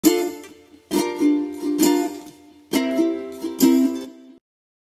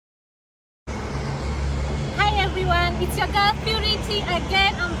It's your girl Purity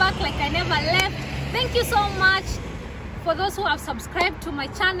again. I'm back like I never left. Thank you so much for those who have subscribed to my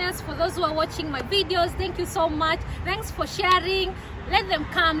channels, for those who are watching my videos. Thank you so much. Thanks for sharing. Let them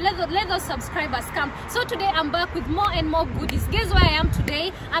come, let those subscribers come. So today I'm back with more and more goodies. Guess where I am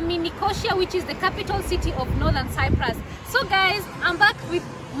today? I'm in Nicosia, which is the capital city of northern Cyprus. So guys, I'm back with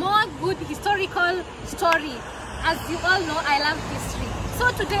more good historical story. As you all know, I love history.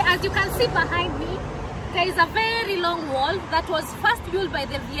 So today, as you can see behind me, there is a very long wall that was first built by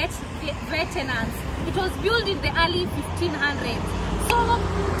the veterans. It was built in the early 1500s. So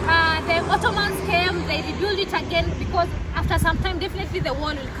the Ottomans came, they rebuilt it again because after some time definitely the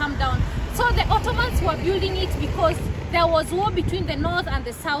wall will come down. So the Ottomans were building it because there was war between the north and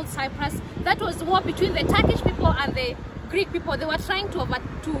the south Cyprus. That was war between the Turkish people and the Greek people. They were trying to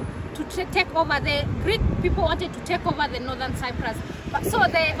take over. The Greek people wanted to take over the northern Cyprus. So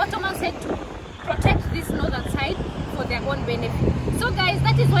the Ottomans had to protect this northern side for their own benefit. So guys,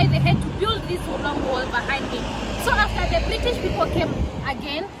 that is why they had to build this long wall behind me. So after the British people came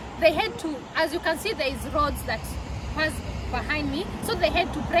again, they had to, as you can see, there is roads that pass behind me. So they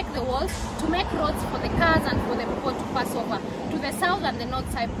had to break the walls to make roads for the cars and for the people to pass over to the south and the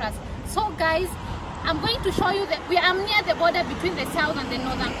north Cyprus. So guys, I'm going to show you that we are near the border between the south and the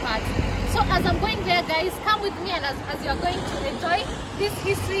northern part. So as I'm going there, guys, come with me, and as you're going to enjoy this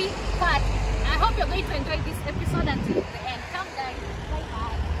history part. I hope you're going to enjoy this episode until the end. Come guys, bye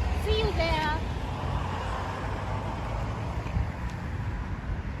bye. See you there.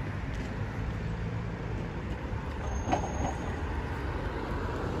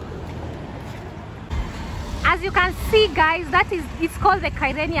 As you can see, guys, it's called the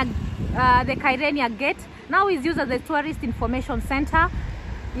Kyrenia Gate. Now it's used as a tourist information center.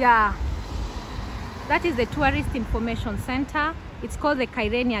 Yeah, that is the tourist information center. It's called the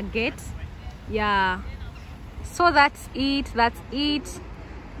Kyrenia Gate. Yeah, so that's it.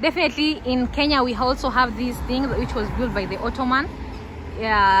 Definitely in Kenya we also have this thing which was built by the Ottoman.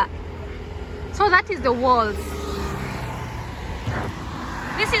 Yeah, so that is the walls.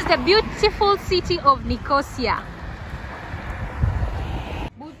 This is the beautiful city of Nicosia.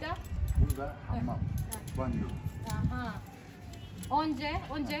 Buddha hamam banyo.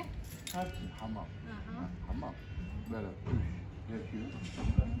 Once hamam. Hamam böyle yapıyor.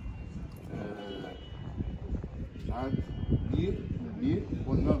 Saat bir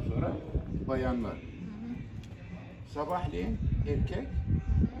ondan sonra bayanlar. Sabahleyin erkek,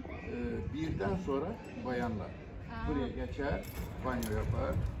 birden sonra bayanlar. Buraya geçer, banyo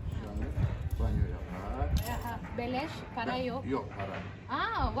yapar, banyo yapar. Beleş, para yok. Yok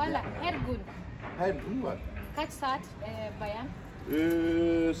para. Valla her gün. Her gün var. Kaç saat bayan?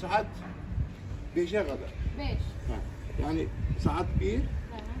 Saat 5'e kadar. 5. Yani saat 1,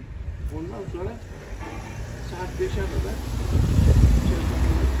 ondan sonra saat 5'e kadar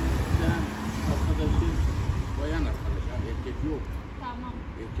sen arkadaşın, bayan arkadaş, yani erkek yok. Tamam.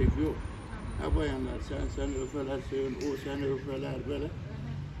 Erkek yok. Ha bayanlar sen öfelersin, o seni öfeler böyle.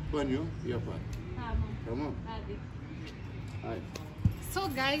 Banyo yapar. Tamam. Hadi. Hayır. So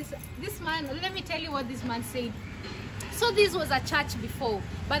guys, this man, let me tell you what this man said. So this was a church before,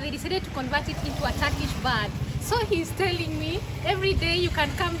 but they decided to convert it into a Turkish bath. So he's telling me every day you can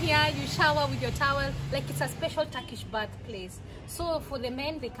come here, you shower with your towel, like it's a special Turkish bath place. So for the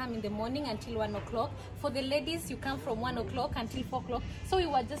men, they come in the morning until 1 o'clock. For the ladies, you come from 1 o'clock until 4 o'clock. So we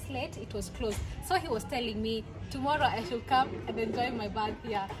were just late, it was closed. So he was telling me, tomorrow I should come and enjoy my bath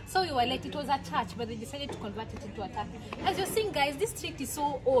here. So we were late, it was a church, but they decided to convert it into a church. As you're seeing, guys, this street is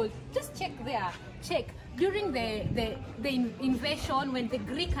so old. Just check there, check. During the invasion, when the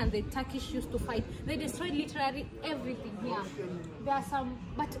Greek and the Turkish used to fight, they destroyed literally everything here. There are some,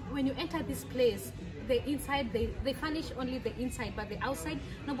 but when you enter this place, the inside, they furnish only the inside, but the outside,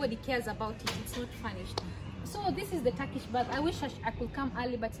 nobody cares about it. It's not furnished. So this is the Turkish bath. I wish I could come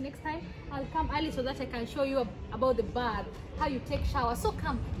early, but next time I'll come early so that I can show you about the bath, how you take shower. So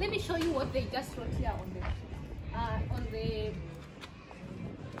come, let me show you what they just wrote here on the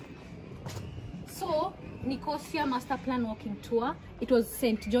So Nicosia Master Plan Walking Tour. It was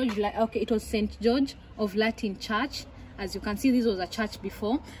St. George. Okay, it was St. George of Latin Church. As you can see, this was a church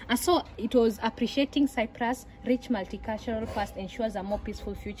before. And so it was appreciating Cyprus, rich multicultural past ensures a more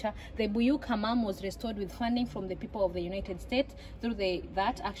peaceful future. The Buyuk Hammam was restored with funding from the people of the United States through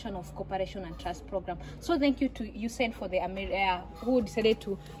that Action of Cooperation and Trust program. So thank you to USAID for the who decided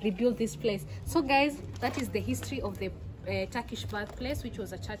to rebuild this place. So guys, that is the history of the Turkish birthplace, which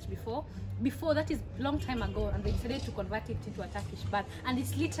was a church before. That is long time ago, and they decided to convert it into a Turkish bath, and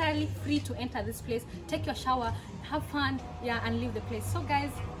it's literally free to enter this place, take your shower, have fun, yeah, and leave the place. So guys,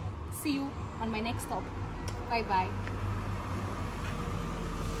 see you on my next stop. Bye bye.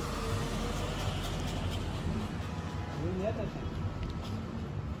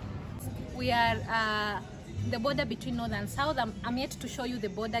 We are the border between north and south. I'm yet to show you the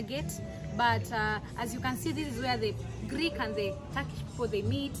border gate, but as you can see, this is where the Greek and the Turkish people, they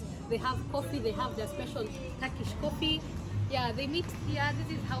meet. They have coffee, they have their special Turkish coffee. Yeah, they meet here.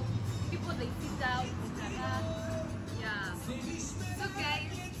 This is how people, they sit down. Yeah. So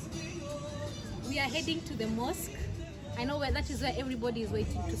guys, we are heading to the mosque. I know where that is where everybody is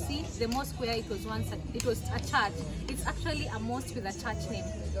waiting to see. The mosque where it was once it was a church. It's actually a mosque with a church name.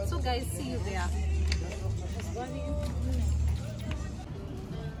 So guys, see you there.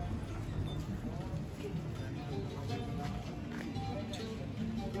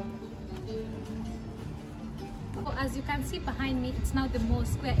 So as you can see behind me, it's now the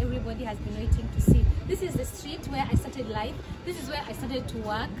mosque where everybody has been waiting to see. This is the street where I started life. This is where I started to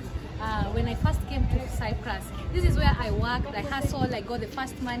work. When I first came to Cyprus, this is where I worked, I hustled, I got the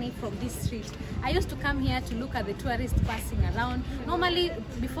first money from this street. I used to come here to look at the tourists passing around. Normally,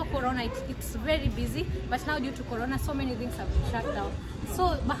 before Corona, it's very busy, but now due to Corona, so many things have been shut down.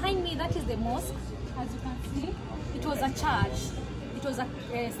 So behind me, that is the mosque. As you can see, it was a church. It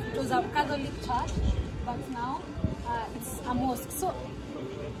was a Catholic church, but now it's a mosque. So,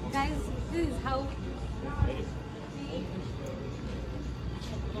 guys, this is how.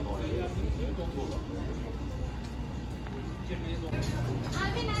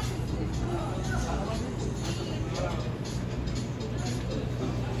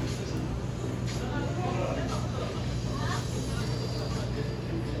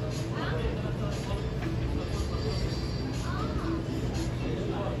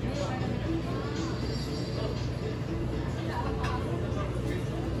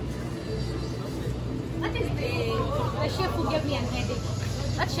 That is the chef who gave me an headache.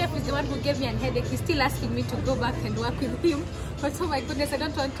 That chef is the one who gave me an headache. He's still asking me to go back and work with him. But oh my goodness, I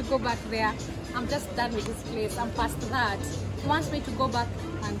don't want to go back there. I'm just done with this place. I'm past that. He wants me to go back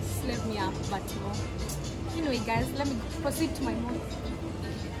and slave me up, but no. Anyway guys, let me proceed to my mom.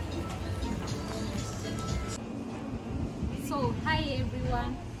 So hi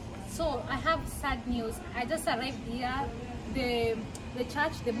everyone. So I have sad news. I just arrived here. The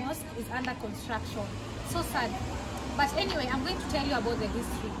church, the mosque, is under construction. So sad. But anyway, I'm going to tell you about the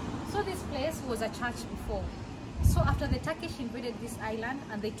history. So this place was a church before. So after the Turkish invaded this island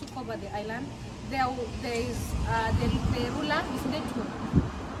and they took over the island, the ruler decided to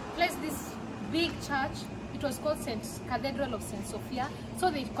place this big church. It was called Cathedral of St. Sophia.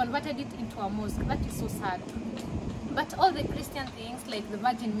 So they converted it into a mosque. That is so sad. But all the Christian things like the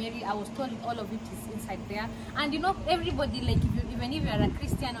Virgin Mary, I was told all of it is inside there. And you know, everybody, like even if you are a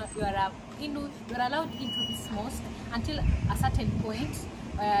Christian or you are a Hindu, you are allowed into this mosque until a certain point.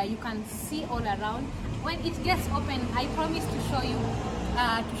 You can see all around. When it gets open, I promise to show you.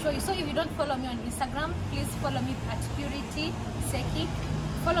 So if you don't follow me on Instagram, please follow me at Purity Seki.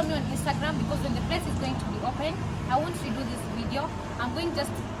 Follow me on Instagram, because when the place is going to be open, I won't redo this video. I'm going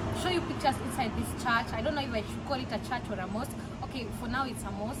just show you pictures inside this church. I don't know if I should call it a church or a mosque. Okay, for now it's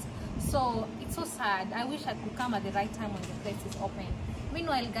a mosque. So it's so sad. I wish I could come at the right time when the place is open.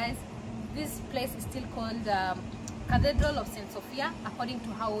 Meanwhile guys, this place is still called Cathedral of St. Sophia, according to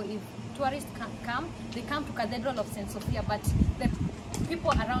how if tourists come, they come to Cathedral of St. Sophia, but the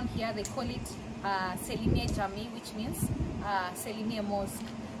people around here, they call it Selimiye Jami, which means Selimiye Mosque.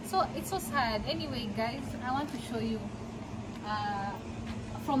 So it's so sad. Anyway guys, I want to show you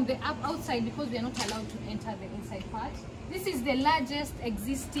from the outside, because we are not allowed to enter the inside part. This is the largest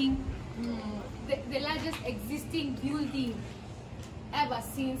existing the largest existing building ever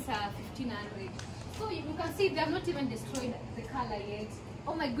since 1500. So you can see they have not even destroyed the color yet.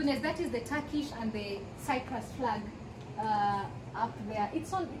 Oh my goodness, that is the Turkish and the Cyprus flag up there. It's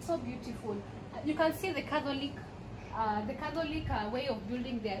so beautiful. You can see the Catholic way of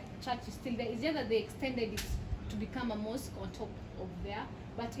building their church is still there. It's just that they extended it to become a mosque on top of there,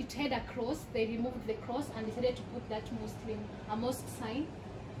 but it had a cross. They removed the cross and decided to put that a mosque sign.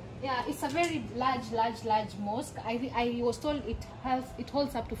 Yeah, it's a very large mosque. I was told it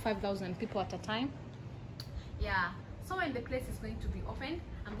holds up to 5,000 people at a time. Yeah, so when the place is going to be opened,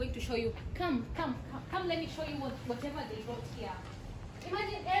 I'm going to show you. Come, let me show you whatever they wrote here.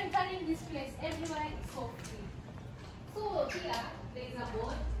 Imagine entering this place, everywhere is so free. So here, there is a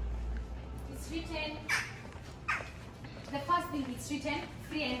board. It's written, the first thing it's written,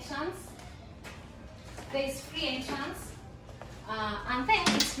 free entrance. There is free entrance. And then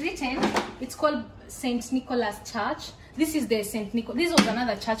it's written, it's called St. Nicholas Church. This is the Saint Nicholas. This was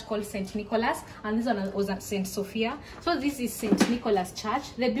another church called Saint Nicholas, and this one was at Saint Sophia. So this is Saint Nicholas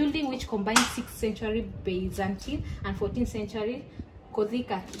Church, the building which combines 6th century Byzantine and 14th century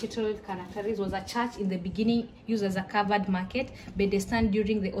Gothic architectural characteristics. Was a church in the beginning used as a covered market pedestal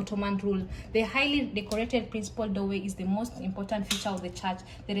during the Ottoman rule. The highly decorated principal doorway is the most important feature of the church.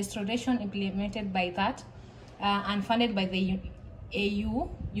 The restoration implemented by that and funded by the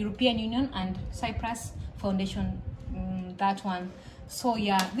European Union and Cyprus Foundation, that one. So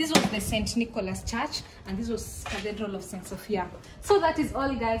yeah, this was the St. Nicholas Church, and this was Cathedral of St. Sophia. So that is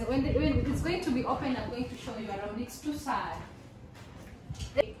all, guys. When it's going to be open, I'm going to show you around. It's too sad.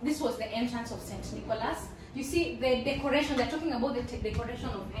 This was the entrance of St. Nicholas. You see the decoration, they're talking about the decoration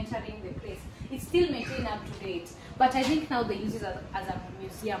of entering the place. It's still maintained up to date, but I think now they use it as a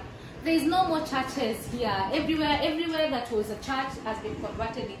museum. There is no more churches here. Everywhere that was a church has been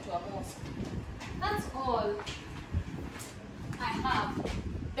converted into a mosque. That's all I have.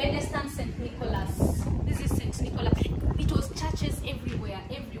 Pedestal St. Nicholas. This is St. Nicholas. It was churches everywhere.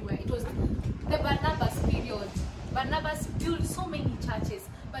 It was the Barnabas period. Barnabas built so many churches,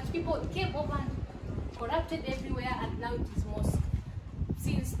 but people came over and corrupted everywhere, and now it is mosque.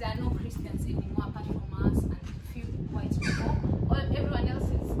 Since there are no Christians anymore apart from us and a few white people, everyone else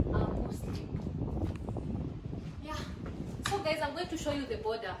is Muslim. Yeah. So guys, I'm going to show you the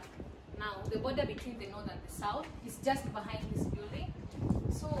border now. The border between the north and the south is just behind this building.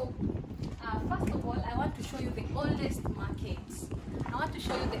 So first of all, I want to show you the oldest market. I want to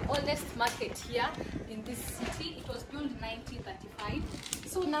show you the oldest market here in this city. It was built in 1935.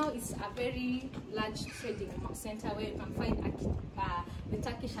 So now it's a very large trading center where you can find the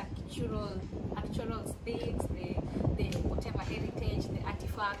Turkish architectural states, the whatever heritage, the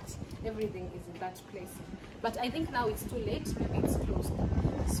artifacts, everything is in that place. But I think now it's too late, maybe it's closed.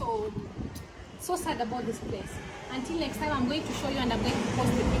 So sad about this place. Until next time, I'm going to show you, and I'm going to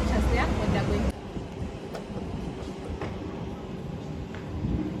post the pictures there when they're going.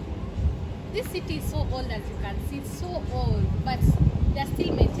 This city is so old, as you can see. It's so old, but they're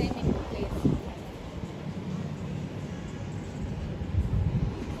still maintaining the place.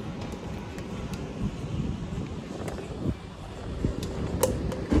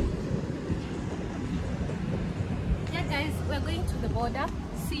 Yeah guys, we're going to the border.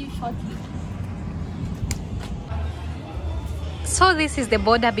 See you shortly. So this is the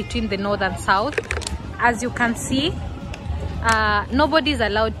border between the north and south. As you can see, nobody is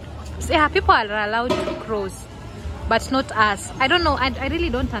allowed. Yeah, people are allowed to cross, but not us. I don't know. I really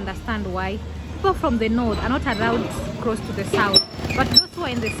don't understand why people from the north are not allowed to cross to the south, but those who are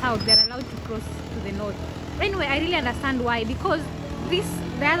in the south, they're allowed to cross to the north. Anyway, I really understand why, because the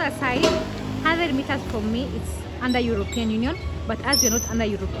other side, 100 meters from me, it's under European Union, but as you're not under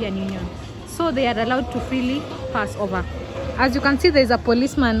European Union, so they are allowed to freely pass over. As you can see, there's a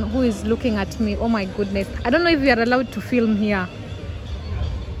policeman who is looking at me. Oh my goodness, I don't know if we are allowed to film here.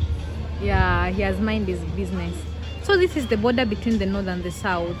 Yeah, he has mind his business. So this is the border between the north and the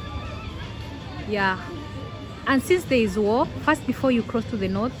south. Yeah, and since there is war, first before you cross to the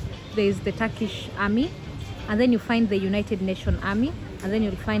north, there is the Turkish army, and then you find the United Nations army, and then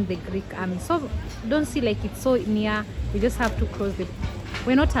you'll find the Greek army. So don't see like it's so near. We just have to cross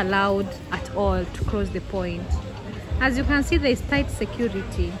we're not allowed at all to cross the point. As you can see, there is tight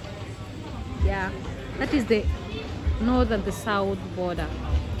security. Yeah, that is the north and the south border.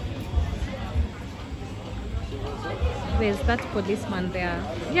 There's that policeman there.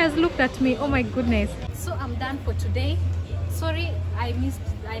 He has looked at me. Oh my goodness. So I'm done for today. Sorry, I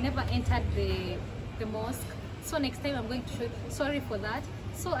never entered the mosque. So next time I'm going to show you. Sorry for that.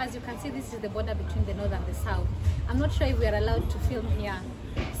 So as you can see, this is the border between the north and the south. I'm not sure if we are allowed to film here.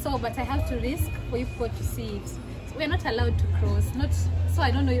 So, but I have to risk for you people to see it. So we're not allowed to cross. So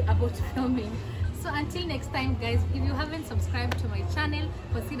I don't know about filming. So until next time guys, if you haven't subscribed to my channel,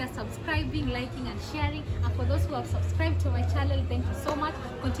 consider subscribing, liking and sharing. And for those who have subscribed to my channel, thank you so much.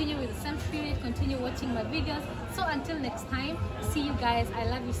 Continue with the same spirit, continue watching my videos. So until next time, see you guys. I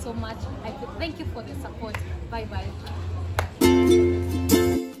love you so much. Thank you for the support. Bye bye.